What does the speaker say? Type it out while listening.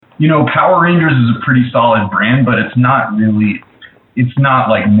Power Rangers is a pretty solid brand, but it's not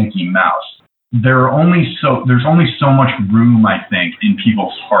like Mickey Mouse. There's only so much room, I think, in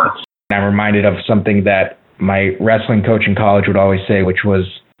people's hearts. I'm reminded of something that my wrestling coach in college would always say, which was,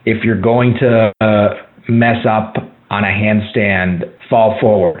 if you're going to mess up on a handstand, fall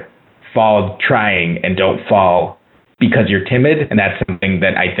forward. Fall trying, and don't fall because you're timid. And that's something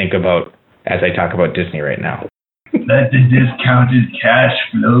that I think about as I talk about Disney right now. Let the discounted cash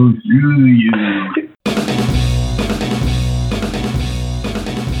flow through you.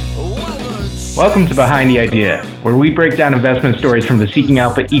 Welcome to Behind the Idea, where we break down investment stories from the Seeking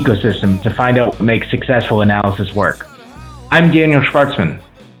Alpha ecosystem to find out what makes successful analysis work. I'm Daniel Schwartzman.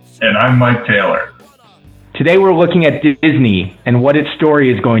 And I'm Mike Taylor. Today we're looking at Disney and what its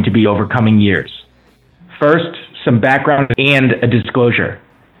story is going to be over coming years. First, some background and a disclosure.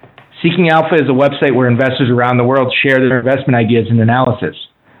 Seeking Alpha is a website where investors around the world share their investment ideas and analysis.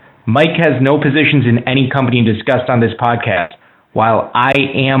 Mike has no positions in any company discussed on this podcast, while I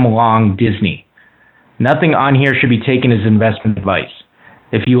am long Disney. Nothing on here should be taken as investment advice.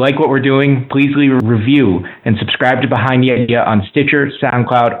 If you like what we're doing, please leave a review and subscribe to Behind the Idea on Stitcher,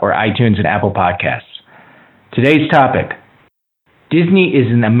 SoundCloud, or iTunes and Apple Podcasts. Today's topic: Disney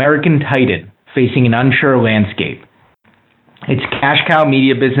is an American titan facing an unsure landscape. Its cash cow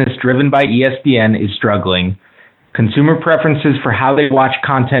media business, driven by ESPN, is struggling. Consumer preferences for how they watch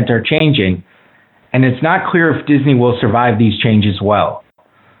content are changing, and it's not clear if Disney will survive these changes well.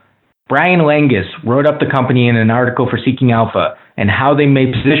 Brian Langus wrote up the company in an article for Seeking Alpha and how they may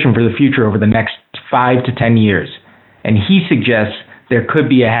position for the future over the next 5 to 10 years, and he suggests there could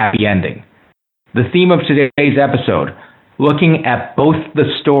be a happy ending. The theme of today's episode: looking at both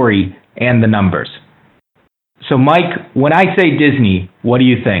the story and the numbers. So, Mike, when I say Disney, what do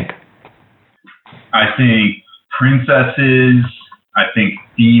you think? I think princesses, I think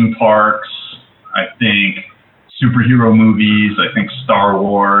theme parks, I think superhero movies, I think Star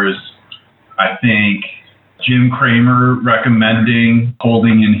Wars, I think Jim Cramer recommending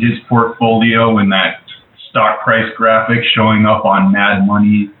holding in his portfolio in that stock price graphic showing up on Mad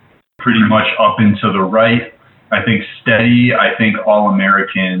Money pretty much up and to the right. I think steady, I think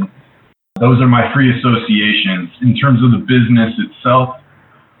all-American. Those are my free associations. In terms of the business itself,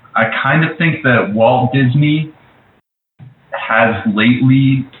 I kind of think that Walt Disney has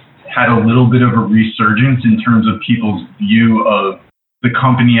lately had a little bit of a resurgence in terms of people's view of the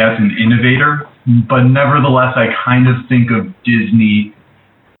company as an innovator. But nevertheless, I kind of think of Disney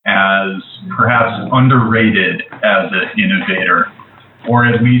as perhaps underrated as an innovator, or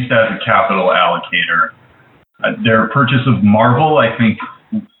at least as a capital allocator. Their purchase of Marvel, I think,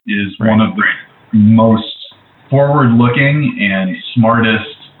 is one of the most forward-looking and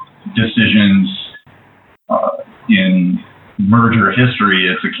smartest decisions in merger history.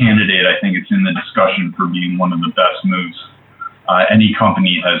 It's a candidate. I think it's in the discussion for being one of the best moves any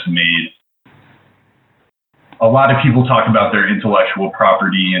company has made. A lot of people talk about their intellectual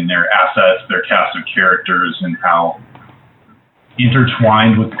property and their assets, their cast of characters, and how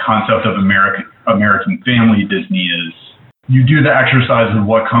intertwined with the concept of American family Disney is. You do the exercise of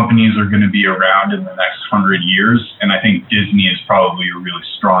what companies are going to be around in the next 100 years, and I think Disney is probably a really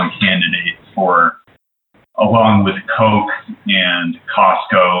strong candidate for, along with Coke and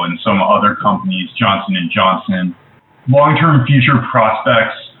Costco and some other companies, Johnson & Johnson, long-term future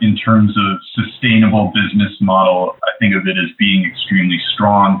prospects in terms of sustainable business model. I think of it as being extremely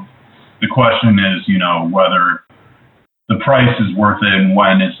strong. The question is, whether the price is worth it and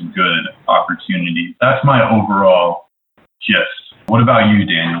when is a good opportunity. That's my overall gist. What about you,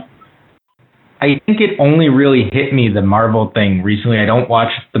 Daniel? I think it only really hit me, the Marvel thing, recently. I don't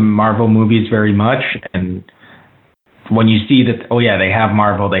watch the Marvel movies very much, and when you see that, oh yeah, they have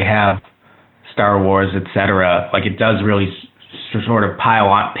Marvel, they have Star Wars, etc., like it does really sort of pile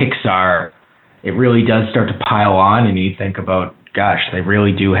on. Pixar, it really does start to pile on, and you think about, gosh, they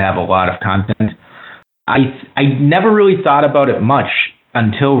really do have a lot of content. I never really thought about it much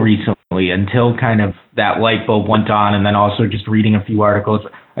until recently, until kind of that light bulb went on, and then also just reading a few articles.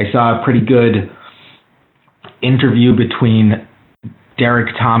 I saw a pretty good interview between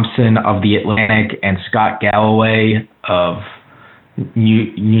Derek Thompson of The Atlantic and Scott Galloway of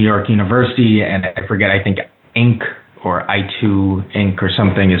New York University, and I forget, I think Inc. or I2 Inc. or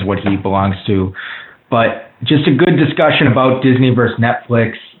something is what he belongs to. But just a good discussion about Disney versus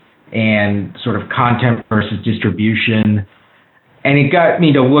Netflix and sort of content versus distribution. And it got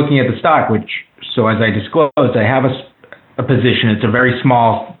me to looking at the stock, which, so as I disclosed, I have a position. It's a very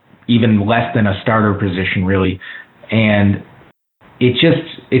small, even less than a starter position, really. And it's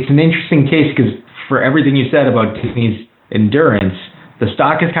an interesting case because for everything you said about Disney's endurance, The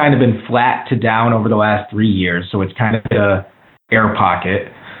stock has kind of been flat to down over the last 3 years, so it's kind of a air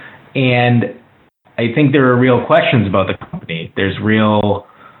pocket. And I think there are real questions about the company. There's real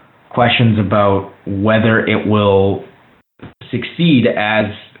questions about whether it will succeed as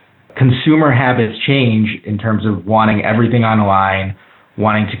consumer habits change in terms of wanting everything online,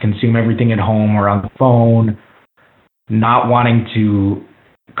 wanting to consume everything at home or on the phone, not wanting to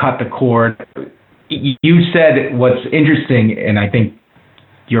cut the cord. You said what's interesting, and I think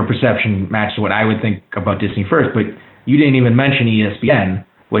your perception matches what I would think about Disney first, but you didn't even mention ESPN,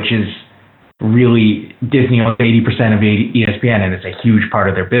 which is really, Disney owns 80% of ESPN, and it's a huge part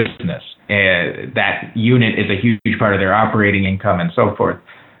of their business. That unit is a huge part of their operating income and so forth.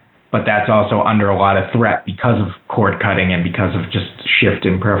 But that's also under a lot of threat because of cord cutting and because of just shift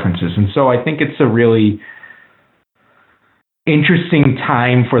in preferences. And so I think it's a really interesting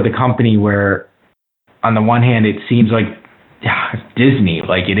time for the company where, on the one hand, it seems like Disney,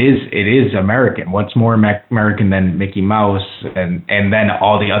 like it is American. What's more American than Mickey Mouse? And then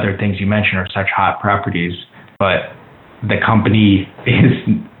all the other things you mentioned are such hot properties. But the company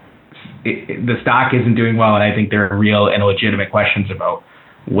the stock isn't doing well, and I think there are real and legitimate questions about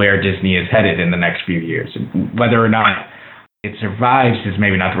where Disney is headed in the next few years. Whether or not it survives is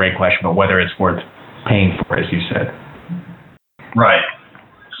maybe not the right question, but whether it's worth paying for, as you said. Right.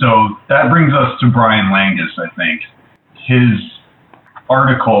 So that brings us to Brian Langus, I think. His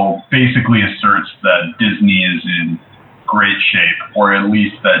article basically asserts that Disney is in great shape, or at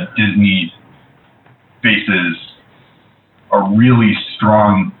least that Disney faces a really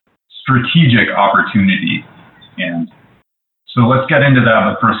strong strategic opportunity. And so let's get into that,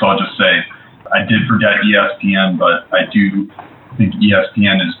 but first I'll just say I did forget ESPN, but I do think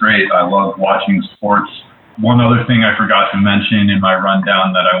ESPN is great. I love watching sports. One other thing I forgot to mention in my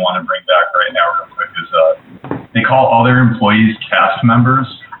rundown that I want to bring back right now real quick is they call all their employees cast members,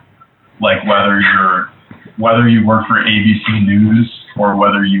 like whether you work for ABC News or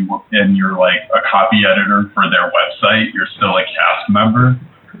whether you're like a copy editor for their website, you're still a cast member.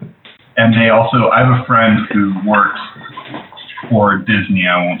 And I have a friend who works for Disney,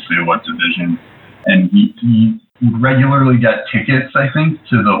 I won't say what division, and he would regularly get tickets, I think,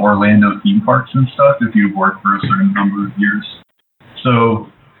 to the Orlando theme parks and stuff if you work for a certain number of years. So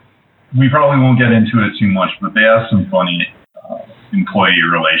we probably won't get into it too much, but they have some funny employee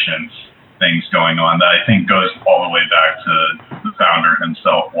relations things going on that I think goes all the way back to the founder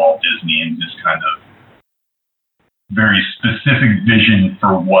himself, Walt Disney, and his kind of very specific vision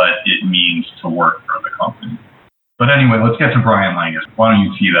for what it means to work for the company. But anyway, let's get to Brian Langus. Why don't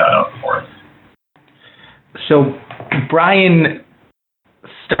you tee that up for us? So Brian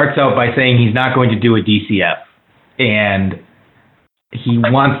starts out by saying he's not going to do a DCF, and he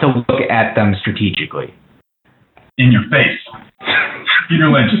wants to look at them strategically. In your face. Peter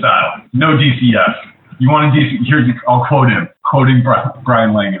Lynch style. No DCF. You want a DCF? I'll quote him, quoting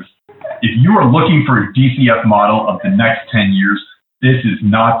Brian Langus. If you are looking for a DCF model of the next 10 years, this is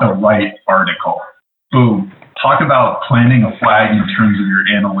not the right article. Boom. Talk about planting a flag in terms of your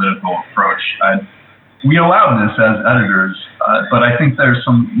analytical approach. We allow this as editors, but I think there's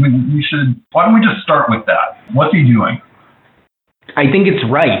why don't we just start with that? What's he doing? I think it's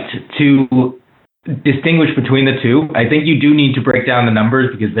right to distinguish between the two. I think you do need to break down the numbers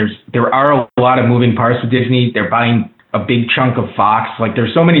because there are a lot of moving parts with Disney. They're buying a big chunk of Fox. Like,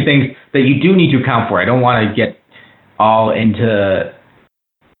 there's so many things that you do need to account for. I don't want to get all into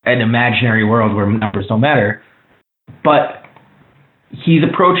an imaginary world where numbers don't matter, but he's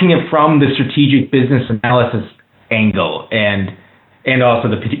approaching it from the strategic business analysis angle and also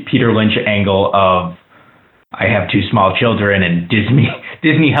the Peter Lynch angle of, I have two small children and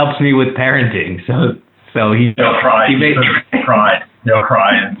Disney helps me with parenting. So they'll cry. They'll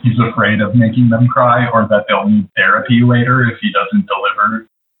cry, and he's afraid of making them cry, or that they'll need therapy later if he doesn't deliver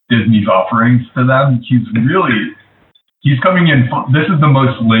Disney's offerings to them. He's coming in. This is the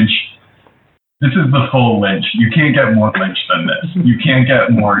most Lynch. This is the full Lynch. You can't get more Lynch than this. You can't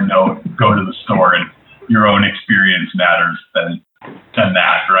get more go to the store and your own experience matters than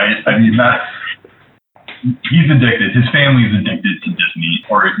that, right? I mean, he's addicted. His family's addicted to Disney,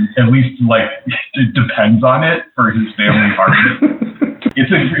 or at least it depends on it for his family partner.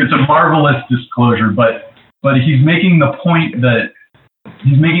 It's a marvelous disclosure, but he's making a point about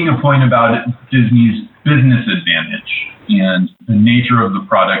Disney's business advantage and the nature of the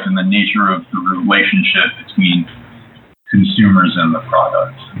product and the nature of the relationship between consumers and the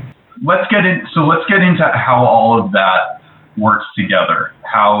product. Let's get into how all of that works together.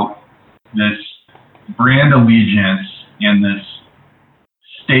 How this brand allegiance and this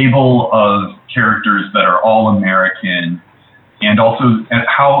stable of characters that are all American and also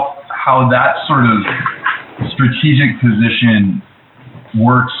how that sort of strategic position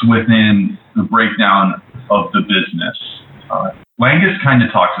works within the breakdown of the business. Langus kind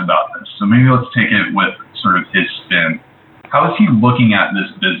of talks about this, so maybe let's take it with sort of his spin. How is he looking at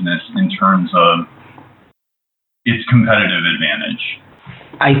this business in terms of its competitive advantage?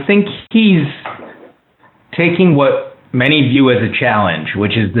 I think he's taking what many view as a challenge,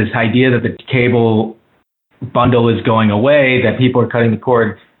 which is this idea that the cable bundle is going away, that people are cutting the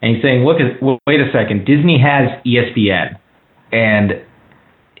cord, and he's saying, wait a second, Disney has ESPN, and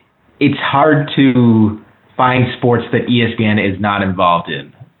it's hard to find sports that ESPN is not involved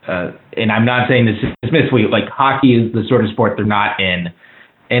in. And I'm not saying this dismissively, like hockey is the sort of sport they're not in,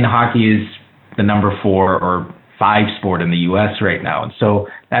 and hockey is the number 4 or 5 sport in the U.S. right now. And so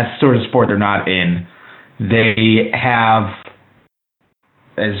that's the sort of sport they're not in. They have,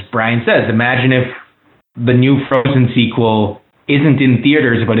 as Brian says, imagine if the new Frozen sequel isn't in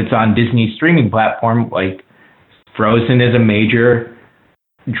theaters, but it's on Disney's streaming platform. Like, Frozen is a major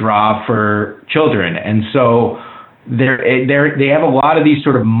draw for children. And so they have a lot of these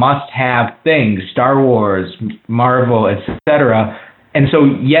sort of must-have things, Star Wars, Marvel, etc. And so,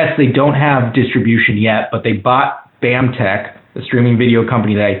 yes, they don't have distribution yet, but they bought BAMTech, the streaming video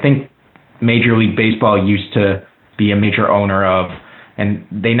company that I think Major League Baseball used to be a major owner of, and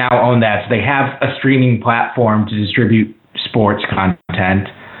they now own that. So they have a streaming platform to distribute sports content.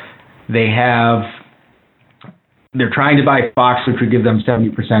 They're trying to buy Fox, which would give them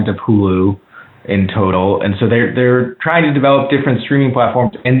 70% of Hulu in total. And so they're trying to develop different streaming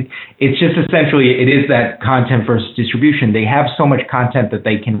platforms. And it's just essentially, it is that content versus distribution. They have so much content that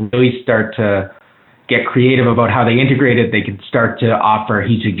they can really start to get creative about how they integrate it. They can start to offer,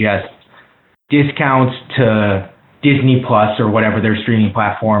 he suggests, discounts to Disney Plus or whatever their streaming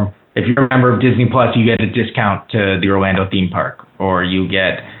platform. If you're a member of Disney Plus, you get a discount to the Orlando theme park, or you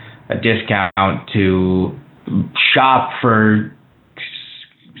get a discount to shop for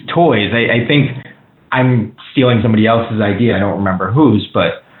toys. I think I'm stealing somebody else's idea. I don't remember whose,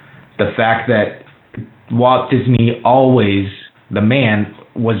 but the fact that Walt Disney always, the man,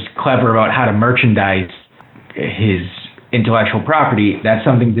 was clever about how to merchandise his intellectual property, that's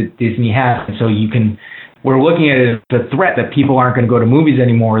something that Disney has. And so we're looking at it as a threat that people aren't going to go to movies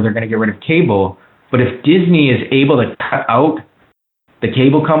anymore. They're going to get rid of cable. But if Disney is able to cut out the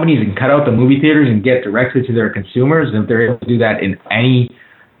cable companies and cut out the movie theaters and get directly to their consumers, and if they're able to do that in any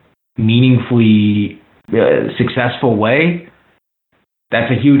meaningfully successful way, that's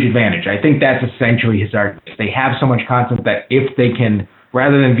a huge advantage. I think that's essentially his argument. They have so much content that if they can,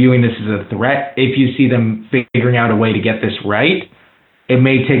 rather than viewing this as a threat, if you see them figuring out a way to get this right, it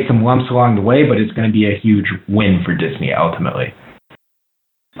may take some lumps along the way, but it's going to be a huge win for Disney ultimately.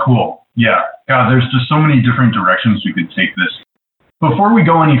 Cool. Yeah. God, there's just so many different directions we could take this. Before we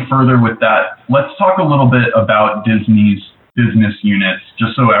go any further with that, let's talk a little bit about Disney's business units,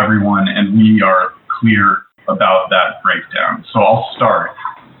 just so everyone and we are clear about that breakdown. So I'll start.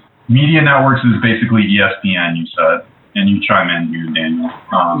 Media Networks is basically ESPN, you said, and you chime in here, Daniel.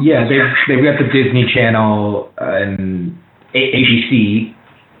 Yeah, they've got the Disney Channel and ABC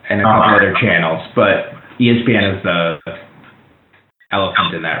and a couple other channels, but ESPN is the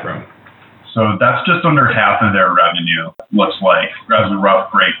elephant in that room. So that's just under half of their revenue, looks like, as a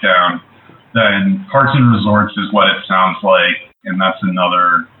rough breakdown. Then Parks and Resorts is what it sounds like, and that's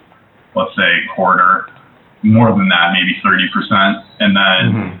another, let's say, quarter. More than that, maybe 30%. And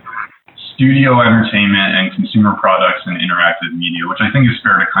then Studio Entertainment and Consumer Products and Interactive Media, which I think is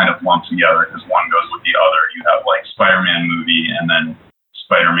fair to kind of lump together because one goes with the other. You have like Spider-Man movie and then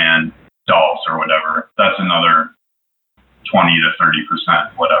Spider-Man dolls or whatever. That's another 20 to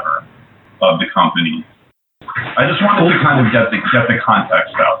 30%, whatever, of the company. I just wanted to kind of get the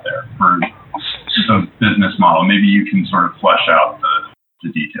context out there for the business model. Maybe you can sort of flesh out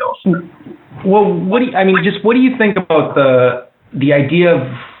the details. Well, what do you think about the idea of,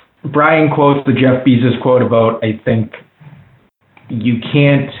 Brian quotes the Jeff Bezos quote about, I think you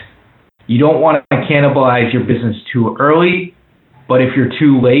don't want to cannibalize your business too early, but if you're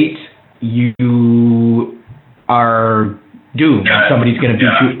too late, you are doomed. Yeah, somebody's going to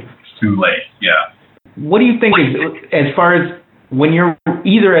be too late. Yeah. What do you think is, as far as when you're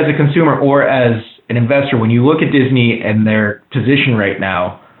either as a consumer or as an investor, when you look at Disney and their position right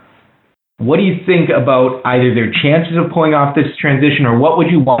now, what do you think about either their chances of pulling off this transition, or what would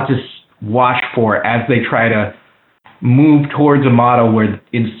you want to watch for as they try to move towards a model where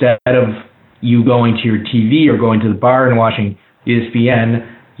instead of you going to your TV or going to the bar and watching ESPN,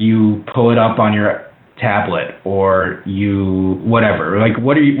 you pull it up on your tablet or you whatever? Like,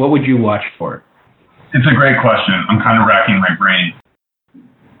 what would you watch for? It's a great question. I'm kind of racking my brain.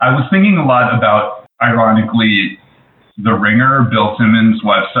 I was thinking a lot about, ironically, The Ringer, Bill Simmons'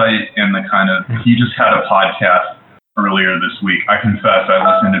 website, and he just had a podcast earlier this week. I confess, I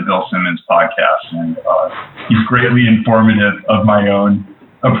listened to Bill Simmons' podcast, and he's greatly informative of my own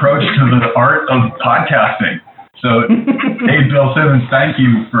approach to the art of podcasting. So, hey, Bill Simmons, thank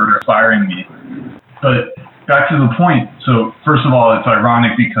you for inspiring me. But back to the point. So, first of all, it's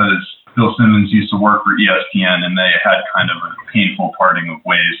ironic because Bill Simmons used to work for ESPN, and they had kind of a painful parting of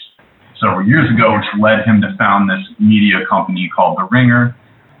ways several years ago, which led him to found this media company called The Ringer.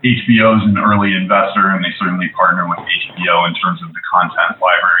 HBO is an early investor, and they certainly partner with HBO in terms of the content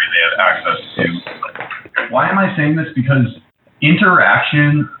library they have access to. Why am I saying this? Because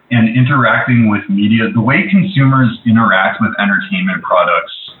interaction and interacting with media, the way consumers interact with entertainment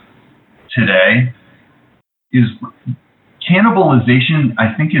products today is cannibalization,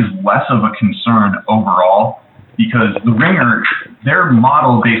 I think, is less of a concern overall, because The Ringer, their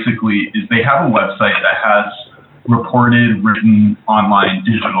model basically is they have a website that has reported, written, online,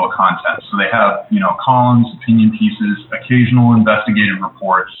 digital content. So they have, columns, opinion pieces, occasional investigative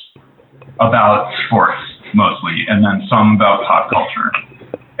reports about sports mostly, and then some about pop culture.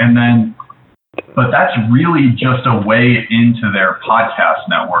 But that's really just a way into their podcast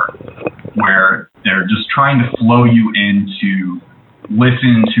network, where they're just trying to flow you in to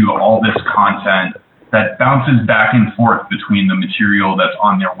listen to all this content that bounces back and forth between the material that's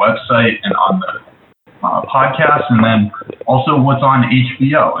on their website and on the podcast, and then also what's on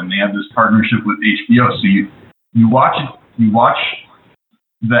HBO. And they have this partnership with HBO. So you watch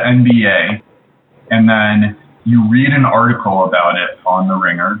the NBA, and then you read an article about it on The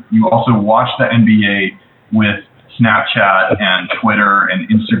Ringer. You also watch the NBA with Snapchat and Twitter and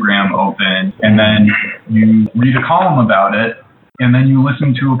Instagram open, and then you read a column about it, and then you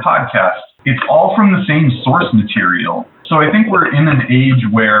listen to a podcast. It's all from the same source material. So I think we're in an age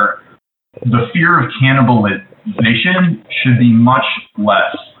where the fear of cannibalization should be much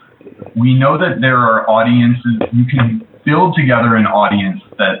less. We know that there are audiences. You can build together an audience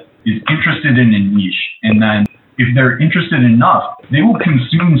that is interested in a niche, and then if they're interested enough, they will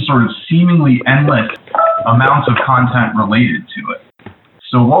consume sort of seemingly endless amounts of content related to it.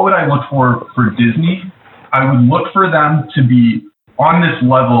 So what would I look for Disney? I would look for them to be on this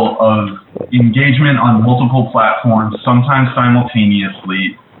level of engagement on multiple platforms, sometimes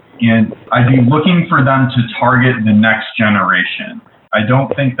simultaneously, and I'd be looking for them to target the next generation. I don't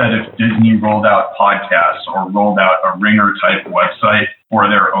think that if Disney rolled out podcasts or rolled out a Ringer-type website or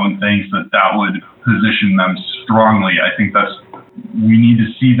their own things, that would position them strongly. I think we need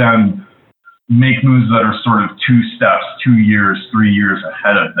to see them make moves that are sort of 2 steps, 2 years, 3 years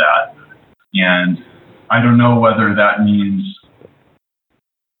ahead of that. And I don't know whether that means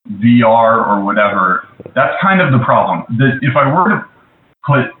VR or whatever. That's kind of the problem. If I were to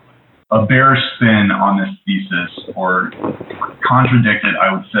put a bearish spin on this thesis or contradict it,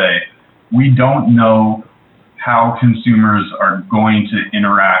 I would say we don't know how consumers are going to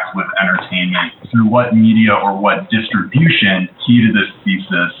interact with entertainment, through what media or what distribution, key to this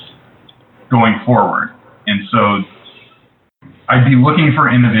thesis, going forward. And so I'd be looking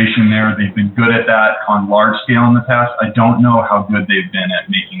for innovation there. They've been good at that on large scale in the past. I don't know how good they've been at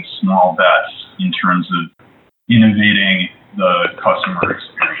making small bets in terms of innovating the customer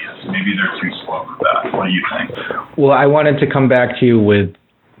experience. Maybe they're too slow for that. What do you think? Well, I wanted to come back to you with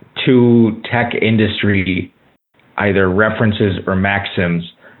 2 tech industry either references or maxims,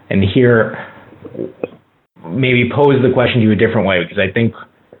 and here maybe pose the question to you a different way, because I think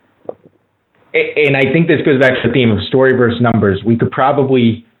this goes back to the theme of story versus numbers. We could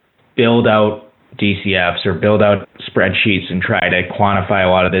probably build out DCFs or build out spreadsheets and try to quantify a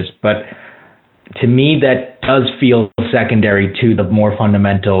lot of this, but to me, that does feel secondary to the more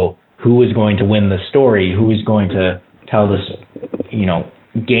fundamental, who is going to win the story, who is going to tell this,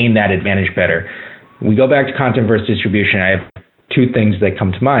 gain that advantage better. We go back to content versus distribution. I have 2 things that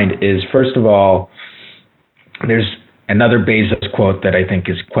come to mind. Is, first of all, there's another Bezos quote that I think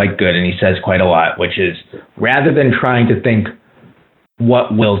is quite good, and he says quite a lot, which is, rather than trying to think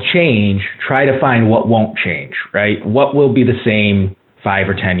what will change, try to find what won't change, right? What will be the same 5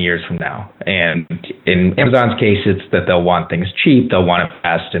 or 10 years from now? And in Amazon's case, it's that they'll want things cheap, they'll want it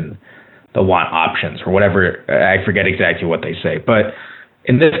fast, and they'll want options or whatever. I forget exactly what they say. But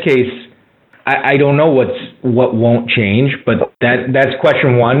in this case, I don't know what won't change, but that's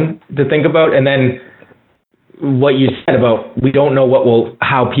question 1 to think about. And then what you said about we don't know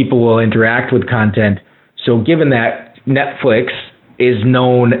how people will interact with content. So given that Netflix is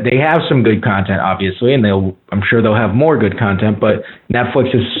known, they have some good content, obviously, and I'm sure they'll have more good content, but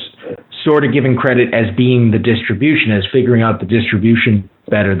Netflix is sort of given credit as being the distribution, as figuring out the distribution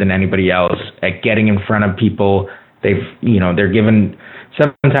better than anybody else, at getting in front of people. They're given,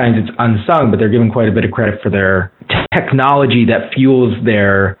 sometimes it's unsung, but they're given quite a bit of credit for their technology that fuels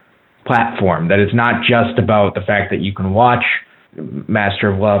their platform, that it's not just about the fact that you can watch Master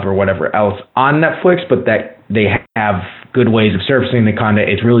of Love or whatever else on Netflix, but that they have good ways of surfacing the content.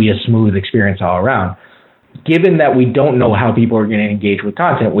 It's really a smooth experience all around. Given that we don't know how people are going to engage with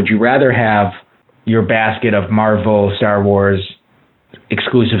content, would you rather have your basket of Marvel, Star Wars,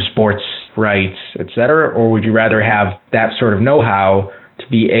 exclusive sports rights, etc., or would you rather have that sort of know-how to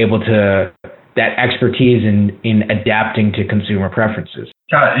be able to, that expertise in adapting to consumer preferences?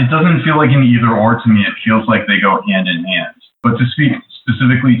 Yeah, it doesn't feel like an either or to me. It feels like they go hand in hand. But to speak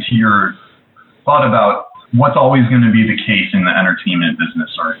specifically to your thought about what's always going to be the case in the entertainment business,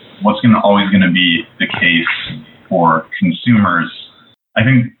 or what's always going to be the case for consumers, I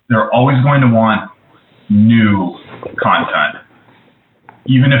think they're always going to want new content,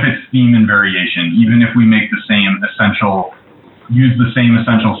 even if it's theme and variation, even if we make use the same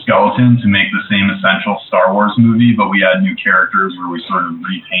essential skeleton to make the same essential Star Wars movie, but we add new characters where we sort of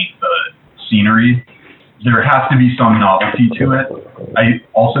repaint the scenery. There has to be some novelty to it. I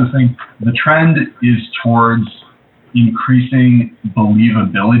also think the trend is towards increasing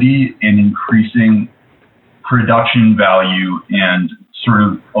believability and increasing production value and sort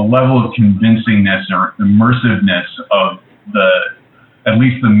of a level of convincingness or immersiveness of at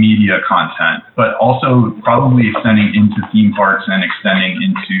least the media content, but also probably extending into theme parks and extending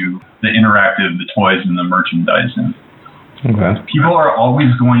into the interactive, the toys, and the merchandising. Okay. People are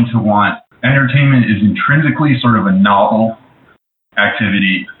always going to want, entertainment is intrinsically sort of a novel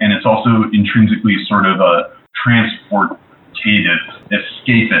activity, and it's also intrinsically sort of a transportative,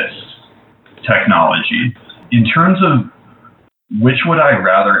 escapist technology. In terms of which would I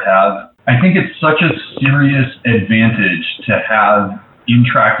rather have, I think it's such a serious advantage to have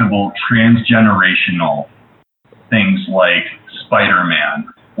intractable transgenerational things like Spider-Man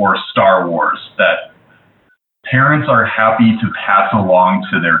or Star Wars that parents are happy to pass along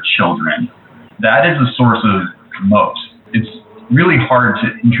to their children. That is a source of moat. It's really hard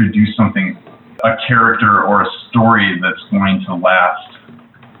to introduce a character or a story that's going to last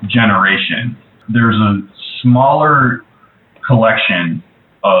generation. There's a smaller collection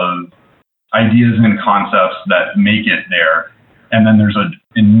of ideas and concepts that make it there. And then there's an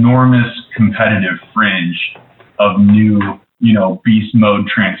enormous competitive fringe of new, beast mode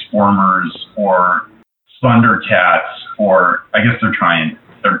Transformers or Thundercats, or I guess they're trying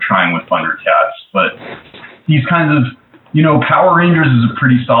with Thundercats, but these kinds of, Power Rangers is a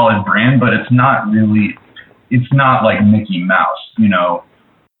pretty solid brand, but it's not like Mickey Mouse,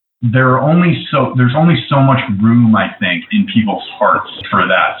 there's only so much room, I think, in people's hearts for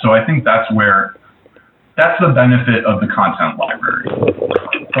that. So I think that's the benefit of the content library.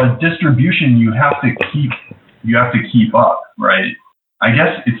 But distribution, you have to keep up, right? I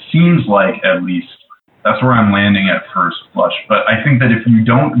guess it seems like, at least, that's where I'm landing at first blush. But I think that if you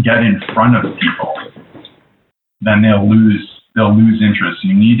don't get in front of people, then they'll lose interest.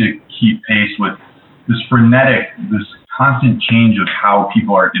 You need to keep pace with this constant change of how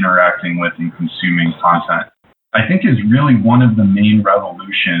people are interacting with and consuming content. I think is really one of the main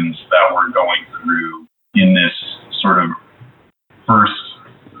revolutions that we're going through in this sort of first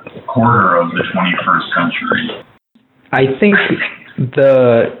quarter of the 21st century. I think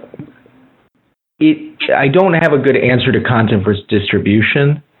I don't have a good answer to content versus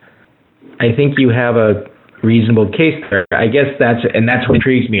distribution. I think you have a reasonable case there. I guess that's what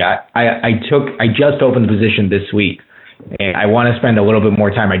intrigues me. I just opened the position this week, and I want to spend a little bit more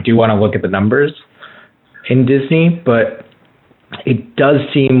time. I do want to look at the numbers in Disney, but it does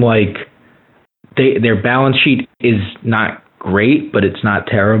seem like their balance sheet is not great, but it's not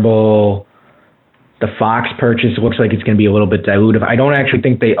terrible. The Fox purchase looks like it's going to be a little bit dilutive. I don't actually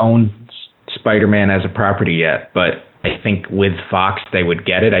think they own Spider-Man as a property yet, but I think with Fox they would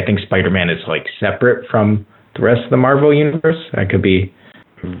get it. I think Spider-Man is separate from the rest of the Marvel universe. I could be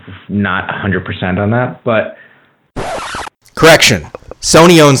not 100% on that, but... Correction.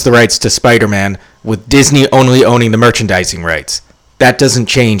 Sony owns the rights to Spider-Man, with Disney only owning the merchandising rights. That doesn't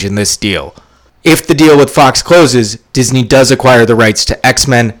change in this deal. If the deal with Fox closes, Disney does acquire the rights to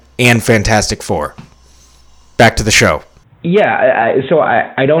X-Men and Fantastic Four. Back to the show. Yeah, so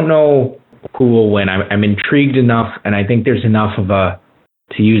I don't know who will win. I'm intrigued enough, and I think there's enough of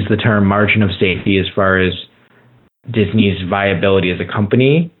to use the term, margin of safety as far as Disney's viability as a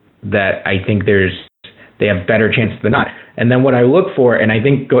company, that I think they have better chances than not. And then what I look for, and I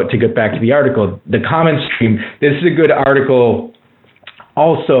think to get back to the article, the comment stream, this is a good article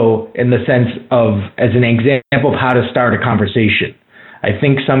also in the sense of, as an example of how to start a conversation. I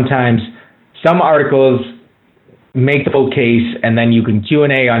think sometimes some articles make the full case, and then you can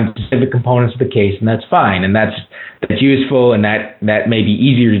Q&A on specific components of the case, and that's fine, and that's useful, and that may be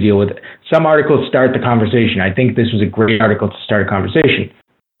easier to deal with. Some articles start the conversation. I think this was a great article to start a conversation.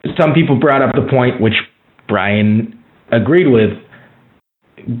 Some people brought up the point, which Brian agreed with.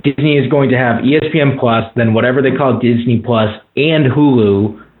 Disney is going to have ESPN Plus, then whatever they call Disney Plus, and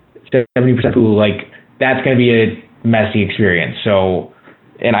Hulu, 70% Hulu. Like, that's going to be a messy experience. So,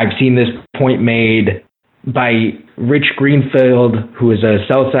 and I've seen this point made by Rich Greenfield, who is a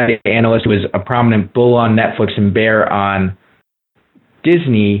sell-side analyst, who is a prominent bull on Netflix and bear on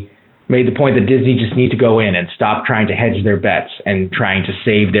Disney, made the point that Disney just needs to go in and stop trying to hedge their bets and trying to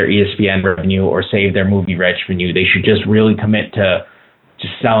save their ESPN revenue or save their movie revenue. They should just really commit to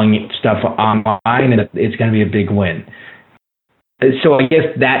just selling stuff online, and it's going to be a big win. So I guess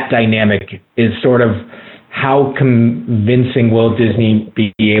that dynamic is sort of how convincing will Disney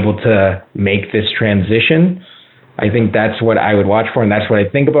be able to make this transition. I think that's what I would watch for, and that's what I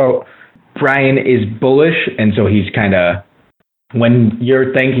think about. Brian is bullish, and so he's kind of, when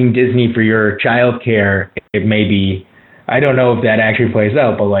you're thanking Disney for your childcare, it may be, I don't know if that actually plays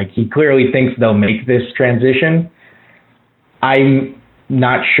out, but like, he clearly thinks they'll make this transition. I'm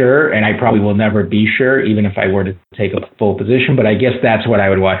not sure, and I probably will never be sure, even if I were to take a full position, but I guess that's what I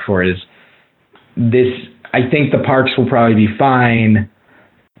would watch for is this. I think the parks will probably be fine.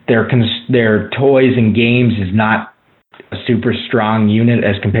 Their toys and games is not a super strong unit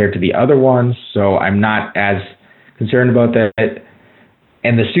as compared to the other ones, so I'm not as concerned about that.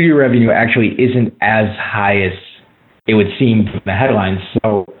 And the studio revenue actually isn't as high as it would seem from the headlines.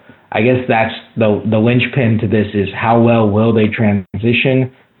 So I guess that's the linchpin to this is how well will they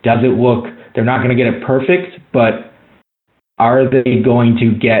transition? Does it look, they're not going to get it perfect, but are they going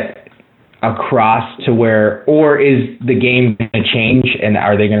to get across to where, or is the game going to change and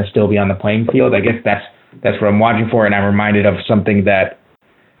are they going to still be on the playing field? I guess that's what I'm watching for, and I'm reminded of something that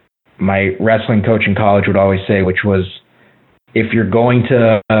my wrestling coach in college would always say, which was, if you're going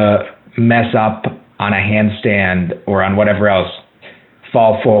to mess up on a handstand or on whatever else,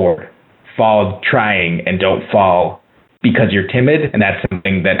 fall forward, fall trying, and don't fall because you're timid. And that's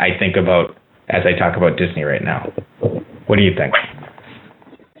something that I think about as I talk about Disney right now. What do you think?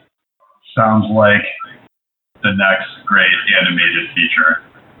 Sounds like the next great animated feature.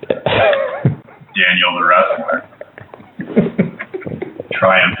 Daniel the wrestler.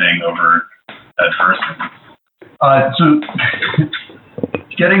 Triumphing over adversity. So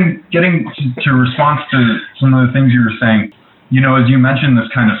getting to response to some of the things you were saying, as you mentioned, this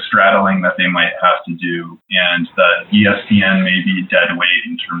kind of straddling that they might have to do, and that ESPN may be dead weight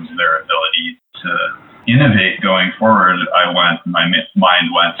in terms of their ability to innovate going forward. My mind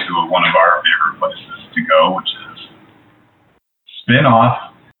went to one of our favorite places to go, which is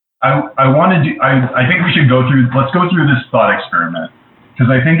spin-off. I think we should let's go through this thought experiment, because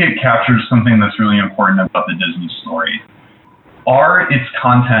I think it captures something that's really important about the Disney story. Are its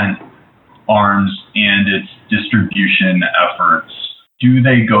content arms and its distribution efforts, do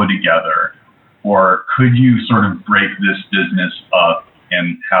they go together? Or could you sort of break this business up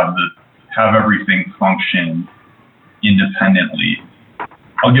and have everything function independently?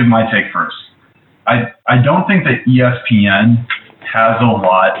 I'll give my take first. I don't think that ESPN has a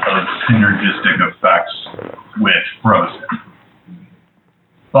lot of synergistic effects with Frozen.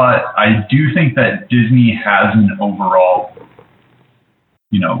 But I do think that Disney has an overall,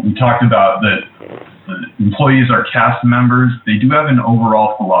 we talked about that the employees are cast members. They do have an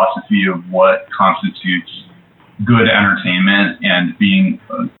overall philosophy of what constitutes good entertainment and being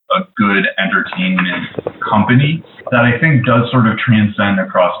a good entertainment company that I think does sort of transcend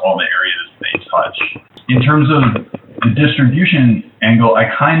across all the areas they touch. In terms of the distribution angle,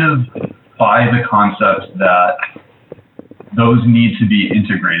 I kind of buy the concept that those need to be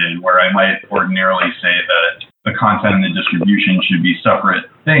integrated, where I might ordinarily say that the content and the distribution should be separate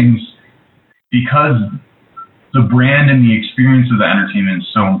things, because the brand and the experience of the entertainment is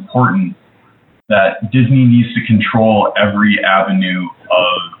so important that Disney needs to control every avenue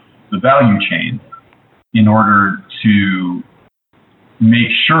of the value chain in order to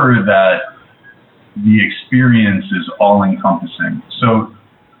make sure that the experience is all-encompassing. So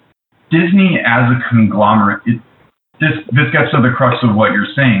Disney as a conglomerate, this gets to the crux of what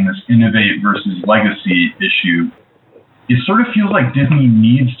you're saying, this innovate versus legacy issue. It sort of feels like Disney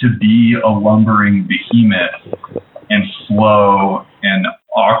needs to be a lumbering behemoth and slow and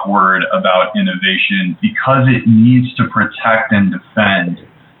awkward about innovation because it needs to protect and defend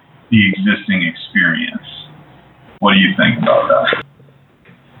the existing experience. What do you think about that?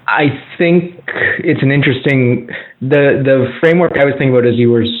 I think it's an interesting, the framework I was thinking about as you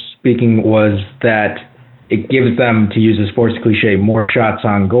were speaking was that it gives them, to use a sports cliche, more shots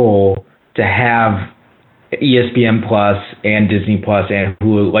on goal to have ESPN Plus and Disney Plus and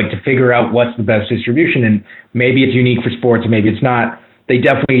Hulu, like to figure out what's the best distribution. And maybe it's unique for sports, maybe it's not. They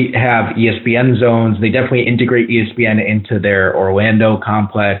definitely have ESPN zones. They definitely integrate ESPN into their Orlando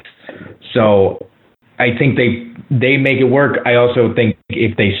complex. So I think they make it work. I also think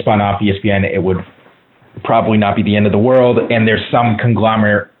if they spun off ESPN, it would probably not be the end of the world. And there's some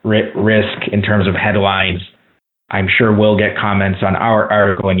conglomerate risk in terms of headlines. I'm sure we'll get comments on our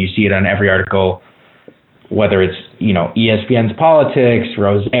article, and you see it on every article, whether it's, ESPN's politics,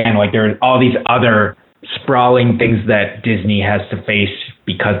 Roseanne, like there are all these other sprawling things that Disney has to face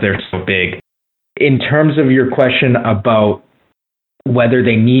because they're so big. In terms of your question about whether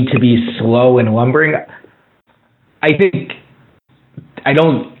they need to be slow and lumbering, I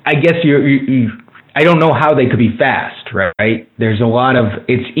don't know how they could be fast, right?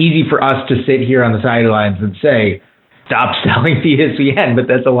 It's easy for us to sit here on the sidelines and say, stop selling the ESPN, but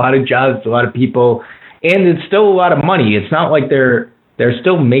that's a lot of jobs, a lot of people, and it's still a lot of money. It's not like they're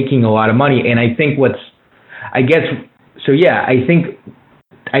still making a lot of money. And I think I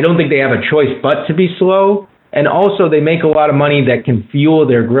don't think they have a choice but to be slow. And also they make a lot of money that can fuel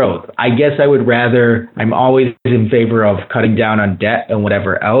their growth. I guess I'm always in favor of cutting down on debt and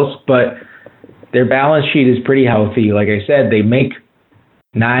whatever else, but their balance sheet is pretty healthy. Like I said, they make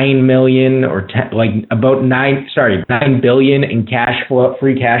 $9 million or $9 billion in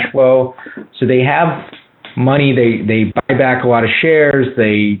free cash flow. So they have money. They buy back a lot of shares.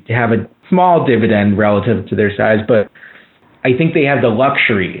 They have a small dividend relative to their size, but I think they have the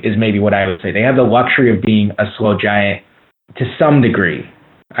luxury, is maybe what I would say. They have the luxury of being a slow giant to some degree.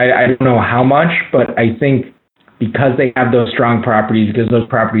 I don't know how much, but I think because they have those strong properties, because those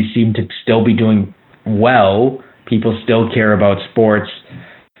properties seem to still be doing well, people still care about sports,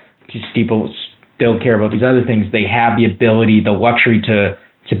 people still care about these other things, they have the ability, the luxury to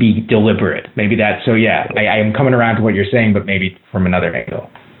be deliberate. Maybe that. So yeah, I am coming around to what you're saying, but maybe from another angle.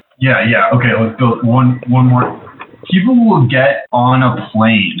 Yeah. Okay, let's go one more. People will get on a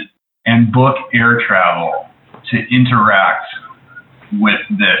plane and book air travel to interact with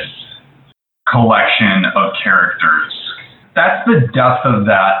this collection of characters. That's the depth of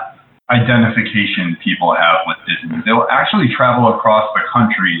that identification people have with Disney. They'll actually travel across the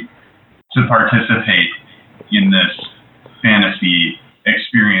country to participate in this fantasy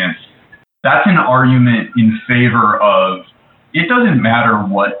experience. That's an argument in favor of, it doesn't matter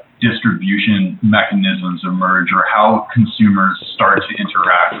what distribution mechanisms emerge or how consumers start to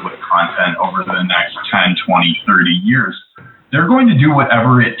interact with content over the next 10, 20, 30 years. They're going to do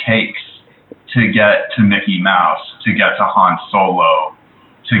whatever it takes to get to Mickey Mouse, to get to Han Solo,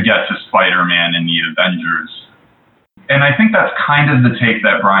 to get to Spider-Man and the Avengers. And I think that's kind of the take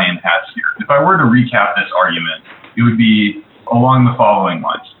that Brian has here. If I were to recap this argument, it would be along the following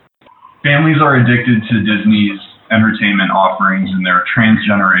lines. Families are addicted to Disney's entertainment offerings, and they're a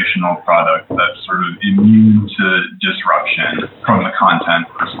transgenerational product that's sort of immune to disruption from the content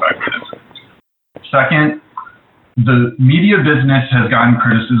perspective. Second, the media business has gotten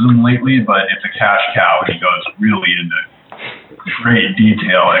criticism lately, but it's a cash cow. He goes really into great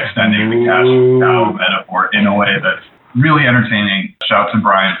detail, extending the cash cow metaphor in a way that's really entertaining. Shout to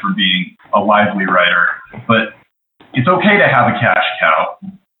Brian for being a lively writer. But it's okay to have a cash cow,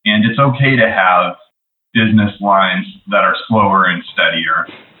 and it's okay to have business lines that are slower and steadier,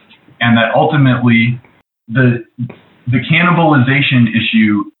 and that ultimately the cannibalization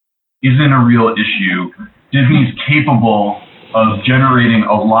issue isn't a real issue. Disney's capable of generating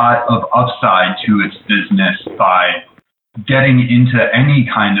a lot of upside to its business by getting into any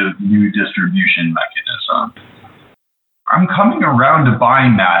kind of new distribution mechanism. I'm coming around to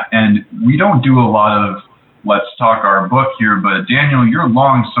buying that, and we don't do a lot of let's talk our book here, but Daniel, you're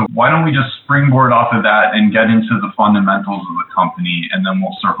long, so why don't we just springboard off of that and get into the fundamentals of the company, and then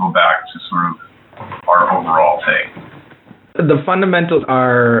we'll circle back to sort of our overall take. The fundamentals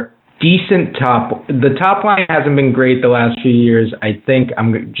are decent. The top line hasn't been great the last few years. I think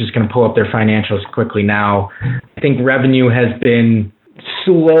I'm just going to pull up their financials quickly now. I think revenue has been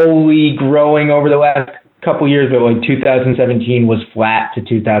slowly growing over the last couple years, but like 2017 was flat to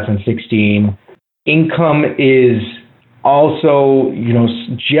 2016. Income is also,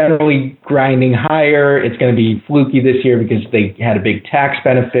 generally grinding higher. It's going to be fluky this year because they had a big tax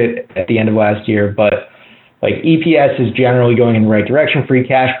benefit at the end of last year, but like EPS is generally going in the right direction. Free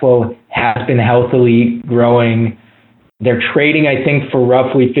cash flow has been healthily growing. They're trading, I think, for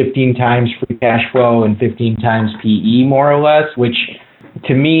roughly 15 times free cash flow and 15 times PE, more or less, which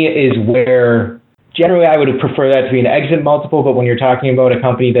to me, is where generally I would prefer that to be an exit multiple, but when you're talking about a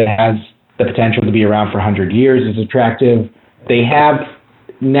company that has the potential to be around for 100 years is attractive. They have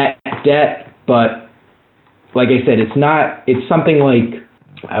net debt, but like I said, it's something like,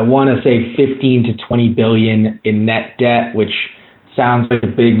 I want to say 15 to 20 billion in net debt, which sounds like a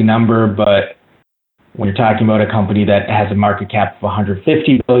big number, but when you're talking about a company that has a market cap of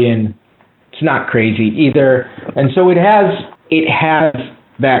 150 billion, it's not crazy either. And so it has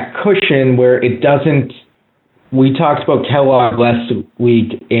that cushion where it doesn't. We talked about Kellogg last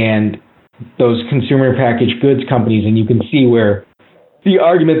week and those consumer packaged goods companies, and you can see where the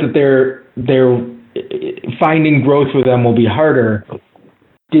argument that they're finding growth for them will be harder.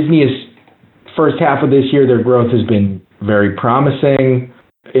 Disney is first half of this year, their growth has been very promising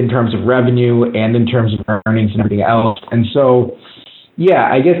in terms of revenue and in terms of earnings and everything else. And so, yeah,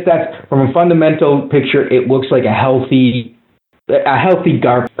 I guess that's from a fundamental picture, it looks like a healthy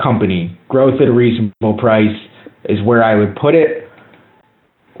GARP company. Growth at a reasonable price is where I would put it,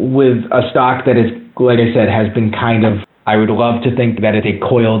 with a stock that is, like I said, has been kind of, I would love to think that it's a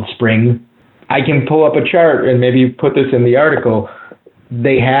coiled spring. I can pull up a chart and maybe put this in the article.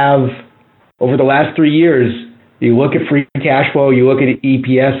 They have, over the last 3 years, you look at free cash flow, you look at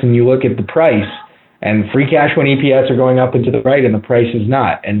EPS, and you look at the price, and free cash flow and EPS are going up and to the right, and the price is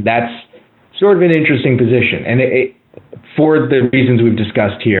not. And that's sort of an interesting position, and it for the reasons we've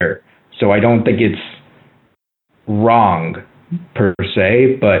discussed here. So I don't think it's wrong per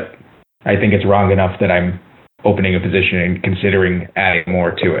se, but I think it's wrong enough that I'm opening a position and considering adding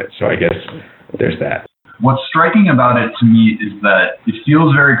more to it. So I guess there's that. What's striking about it to me is that it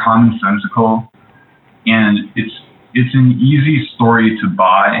feels very commonsensical, and it's an easy story to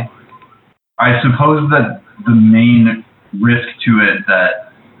buy. I suppose that the main risk to it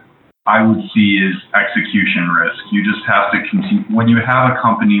that I would see is execution risk. You just have to continue. When you have a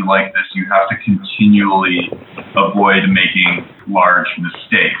company like this, you have to continually avoid making large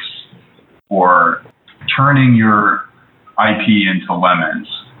mistakes or turning your IP into lemons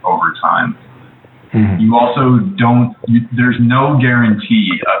over time. Mm-hmm. You also there's no guarantee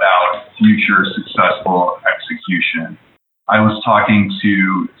about future successful execution. I was talking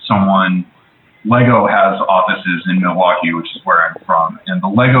to someone, Lego has offices in Milwaukee, which is where I'm from, and the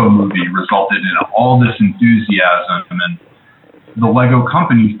Lego movie resulted in all this enthusiasm, and the Lego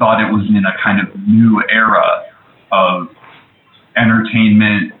company thought it was in a kind of new era of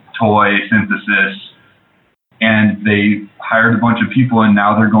entertainment, toy synthesis, and they hired a bunch of people, and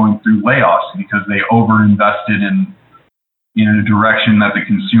now they're going through layoffs because they overinvested in a direction that the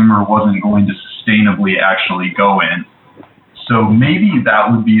consumer wasn't going to sustainably actually go in. So maybe that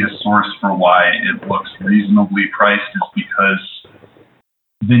would be a source for why it looks reasonably priced, is because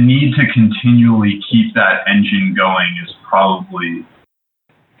the need to continually keep that engine going is probably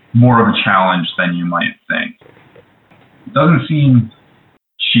more of a challenge than you might think. It doesn't seem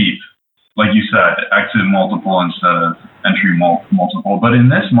cheap. Like you said, exit multiple instead of entry multiple. But in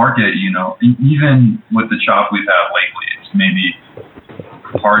this market, even with the chop we've had lately, it's maybe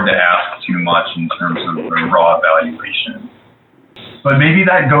hard to ask too much in terms of the raw valuation. But maybe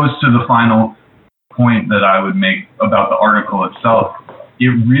that goes to the final point that I would make about the article itself.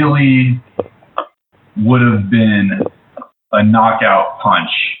 It really would have been a knockout punch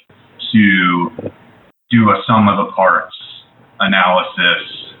to do a sum of the parts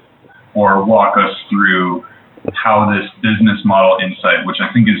analysis or walk us through how this business model insight, which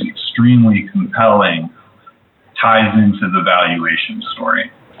I think is extremely compelling, ties into the valuation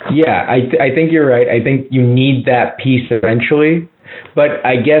story. Yeah, I think you're right. I think you need that piece eventually. But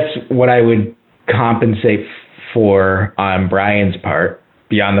I guess what I would compensate for on Brian's part,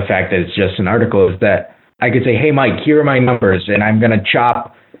 beyond the fact that it's just an article, is that I could say, hey, Mike, here are my numbers, and I'm going to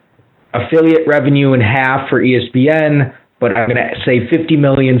chop affiliate revenue in half for ESPN, but I'm going to say 50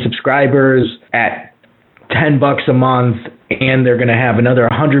 million subscribers at $10 a month, and they're going to have another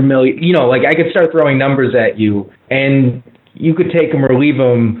 100 million. I could start throwing numbers at you, and you could take them or leave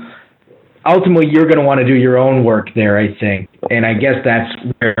them. Ultimately, you're going to want to do your own work there, I think. And I guess that's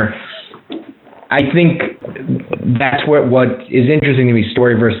where I think that's what is interesting to me,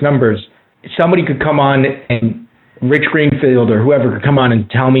 story versus numbers. Somebody could come on, and Rich Greenfield or whoever could come on and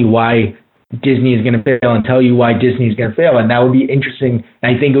tell me why Disney is going to fail and tell you why Disney is going to fail. And that would be interesting.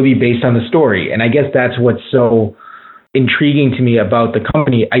 And I think it would be based on the story. And I guess that's what's so intriguing to me about the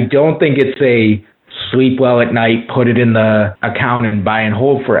company. I don't think it's a sleep well at night, put it in the account and buy and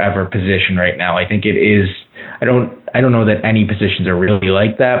hold forever position right now. I think it is. I don't know that any positions are really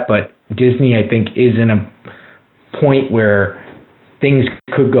like that, but Disney, I think, is in a point where things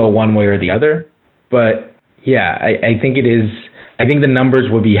could go one way or the other. But yeah, I think it is. I think the numbers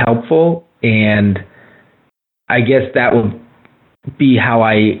would be helpful, and I guess that would be how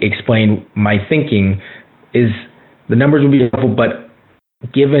I explain my thinking, is the numbers would be helpful, but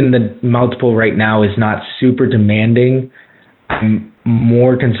given the multiple right now is not super demanding, I'm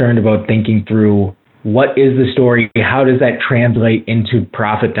more concerned about thinking through what is the story, how does that translate into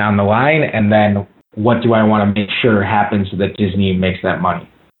profit down the line, and then what do I want to make sure happens so that Disney makes that money?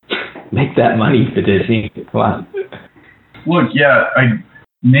 Make that money for Disney. Come on. Look,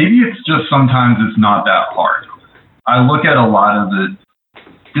 maybe it's just sometimes it's not that hard. I look at a lot of it.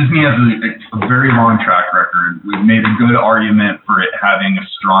 Disney has a very long track record. We've made a good argument for it having a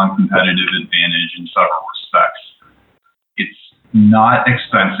strong competitive advantage in several respects. It's not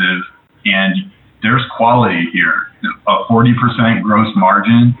expensive, and there's quality here. A 40% gross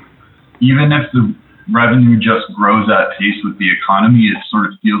margin, even if the revenue just grows at pace with the economy, it sort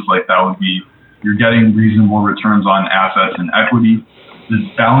of feels like that would be, you're getting reasonable returns on assets and equity. The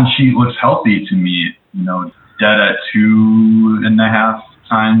balance sheet looks healthy to me, debt at 2.5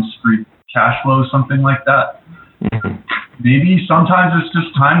 times free cash flow, something like that. Maybe sometimes it's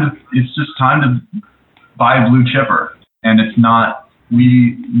just time to buy a blue chipper, and it's not,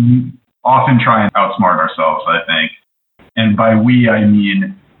 we often try and outsmart ourselves, I think. And by we, I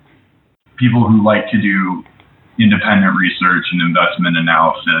mean people who like to do independent research and investment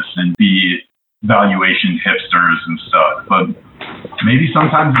analysis and be valuation hipsters and stuff. But maybe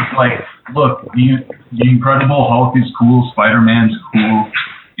sometimes it's like, look, the Incredible Hulk is cool, Spider-Man's cool.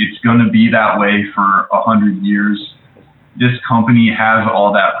 It's going to be that way for 100 years. This company has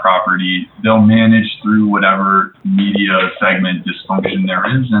all that property. They'll manage through whatever media segment dysfunction there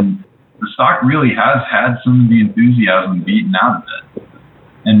is. And the stock really has had some of the enthusiasm beaten out of it.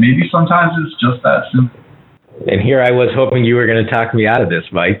 And maybe sometimes it's just that simple. And here I was hoping you were going to talk me out of this,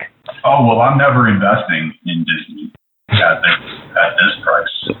 Mike. Oh, well, I'm never investing in Disney at this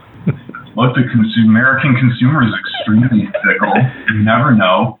price. Look, the American consumer is extremely fickle. You never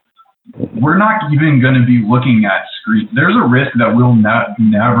know. We're not even going to be looking at screens. There's a risk that we'll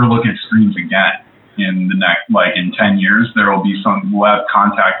never look at screens again in the next, in 10 years. We'll have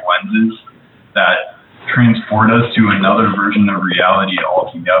contact lenses that transport us to another version of reality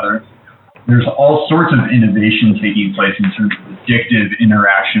altogether. There's all sorts of innovation taking place in terms of addictive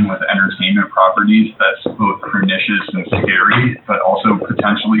interaction with entertainment properties that's both pernicious and scary, but also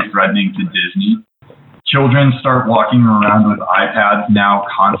potentially threatening to Disney. Children start walking around with iPads now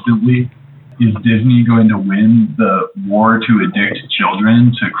constantly. Is Disney going to win the war to addict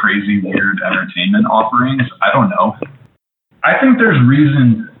children to crazy, weird entertainment offerings? I don't know. I think there's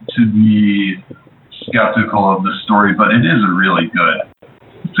reason to be skeptical of the story, but it is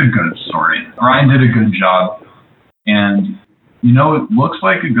it's a good story. Ryan did a good job, and it looks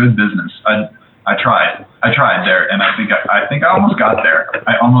like a good business. I tried there, and I think I almost got there.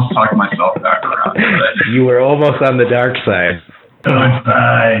 I almost talked myself back around. You were almost on the dark side. Don't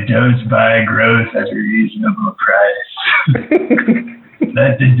buy growth at a reasonable price.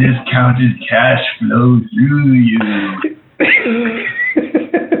 Let the discounted cash flow through you.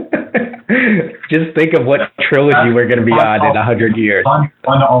 Just think of what trilogy we're going to be on in 100 years.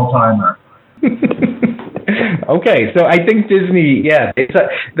 One all-timer. Okay, so I think Disney,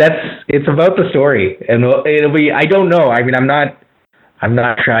 it's about the story, and it'll be. I don't know. I mean, I'm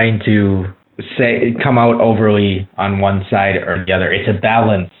not trying to come out overly on one side or the other. It's a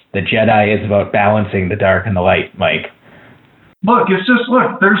balance. The Jedi is about balancing the dark and the light, Mike. Look,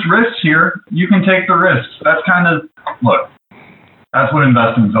 there's risks here. You can take the risks. That's what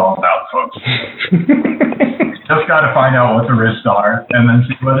investing is all about, folks. Just got to find out what the risks are and then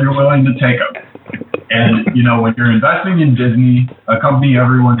see whether you're willing to take them. And, when you're investing in Disney, a company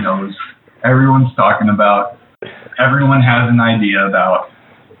everyone knows, everyone's talking about, everyone has an idea about,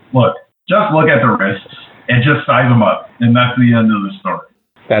 just look at the risks and just size them up. And that's the end of the story.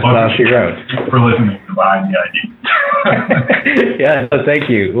 That's all she wrote. For listening to Behind the Idea. Yeah, thank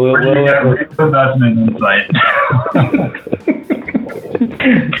you. We'll get investment insight.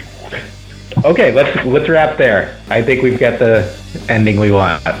 Okay, let's wrap there. I think we've got the ending we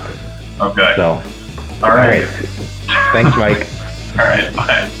want. Okay. So, all right. Thanks, Mike. All right.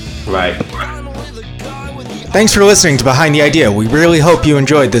 Bye. Thanks for listening to Behind the Idea. We really hope you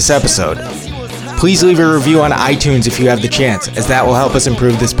enjoyed this episode. Please leave a review on iTunes if you have the chance, as that will help us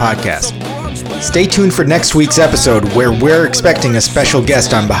improve this podcast. Stay tuned for next week's episode, where we're expecting a special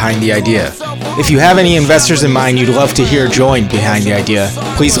guest on Behind the Idea. If you have any investors in mind you'd love to hear join Behind the Idea,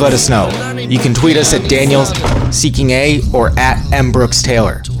 please let us know. You can tweet us at Daniels Seeking A or at M Brooks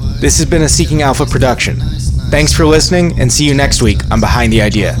Taylor. This has been a Seeking Alpha production. Thanks for listening, and see you next week on Behind the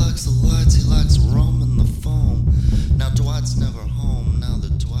Idea.